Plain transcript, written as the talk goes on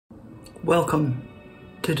Welcome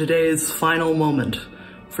to today's final moment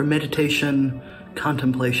for meditation,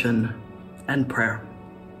 contemplation, and prayer.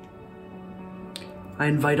 I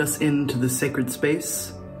invite us into the sacred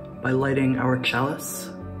space by lighting our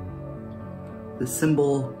chalice, the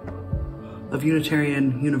symbol of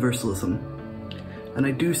Unitarian Universalism. And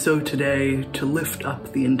I do so today to lift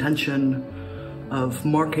up the intention of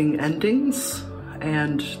marking endings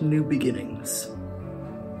and new beginnings.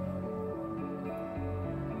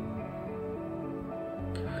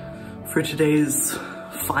 For today's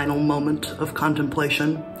final moment of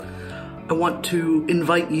contemplation, I want to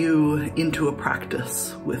invite you into a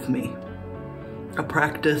practice with me. A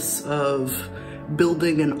practice of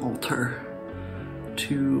building an altar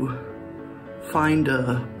to find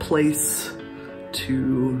a place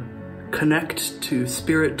to connect to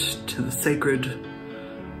spirit, to the sacred,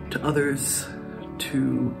 to others,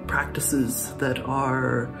 to practices that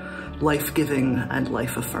are life-giving and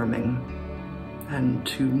life-affirming, and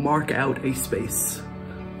to mark out a space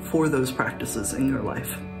for those practices in your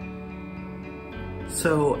life.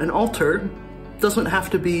 So an altar doesn't have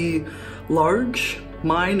to be large.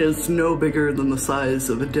 Mine is no bigger than the size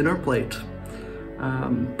of a dinner plate,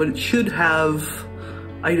 but it should have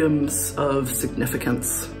items of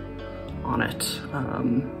significance on it,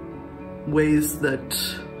 ways that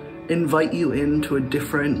invite you into a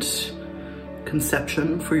different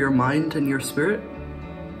conception for your mind and your spirit,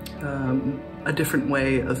 a different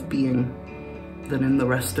way of being than in the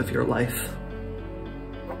rest of your life.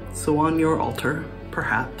 So on your altar,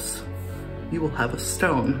 perhaps, you will have a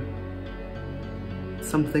stone,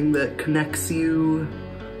 something that connects you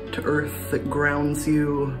to earth, that grounds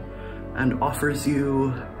you and offers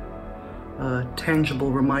you a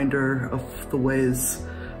tangible reminder of the ways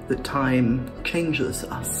that time changes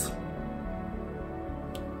us.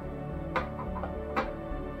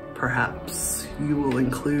 Perhaps you will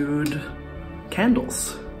include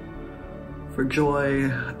candles for joy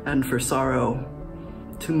and for sorrow,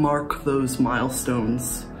 to mark those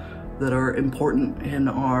milestones that are important in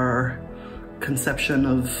our conception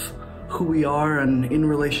of who we are and in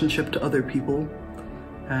relationship to other people,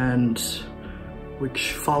 and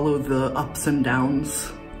which follow the ups and downs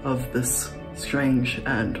of this strange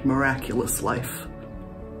and miraculous life.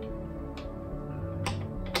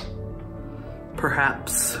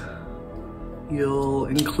 Perhaps you'll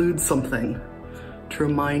include something to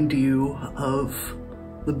remind you of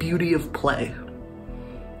the beauty of play,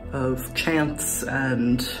 of chance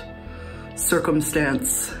and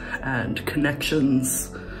circumstance and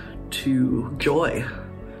connections to joy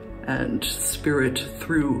and spirit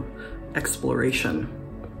through exploration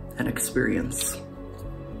and experience.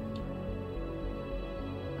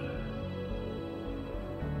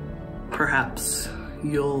 Perhaps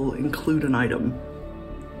you'll include an item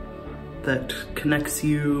that connects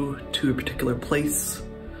you to a particular place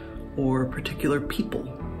or particular people.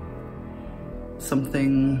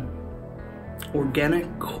 Something organic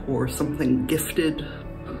or something gifted,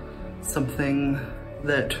 something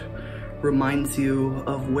that reminds you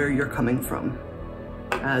of where you're coming from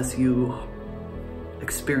as you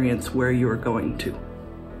experience where you're going to.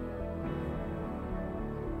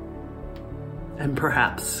 And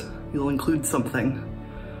perhaps you'll include something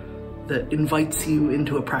that invites you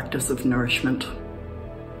into a practice of nourishment,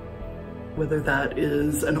 whether that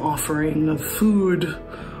is an offering of food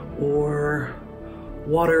or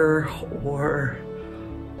water or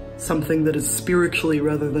something that is spiritually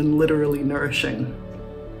rather than literally nourishing.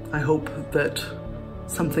 I hope that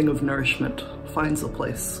something of nourishment finds a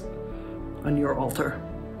place on your altar.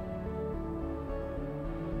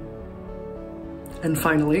 And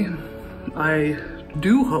finally, I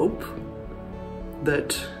do hope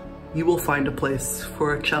that you will find a place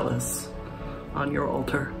for a chalice on your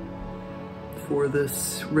altar, for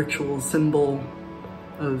this ritual symbol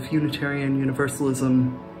of Unitarian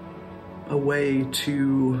Universalism, a way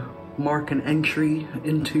to mark an entry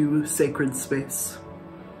into sacred space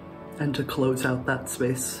and to close out that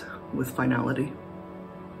space with finality.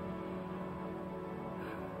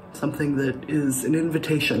 Something that is an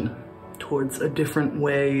invitation towards a different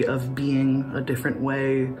way of being, a different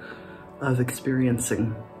way of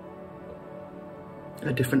experiencing,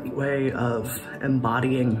 a different way of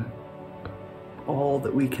embodying all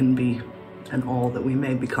that we can be and all that we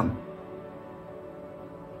may become.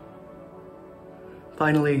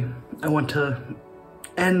 Finally, I want to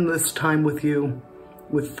end this time with you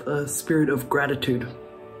with a spirit of gratitude.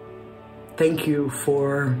 Thank you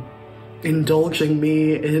for indulging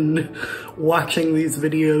me in watching these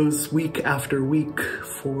videos week after week,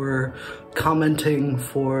 for commenting,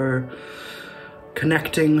 for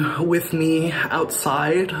connecting with me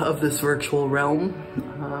outside of this virtual realm.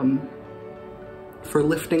 for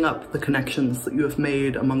lifting up the connections that you have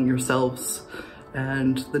made among yourselves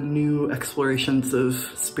and the new explorations of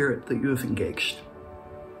spirit that you have engaged.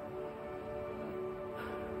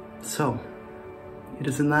 So, it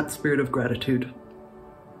is in that spirit of gratitude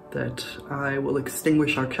that I will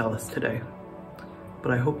extinguish our chalice today.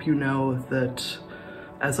 But I hope you know that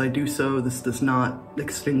as I do so, this does not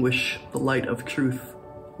extinguish the light of truth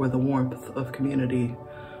or the warmth of community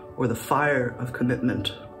or the fire of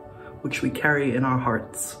commitment which we carry in our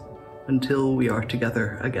hearts until we are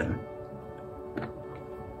together again.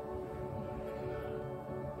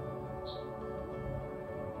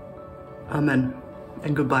 Amen,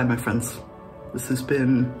 and goodbye, my friends. This has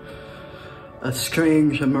been a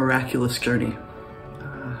strange and miraculous journey,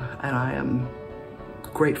 and I am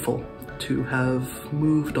grateful to have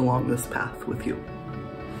moved along this path with you.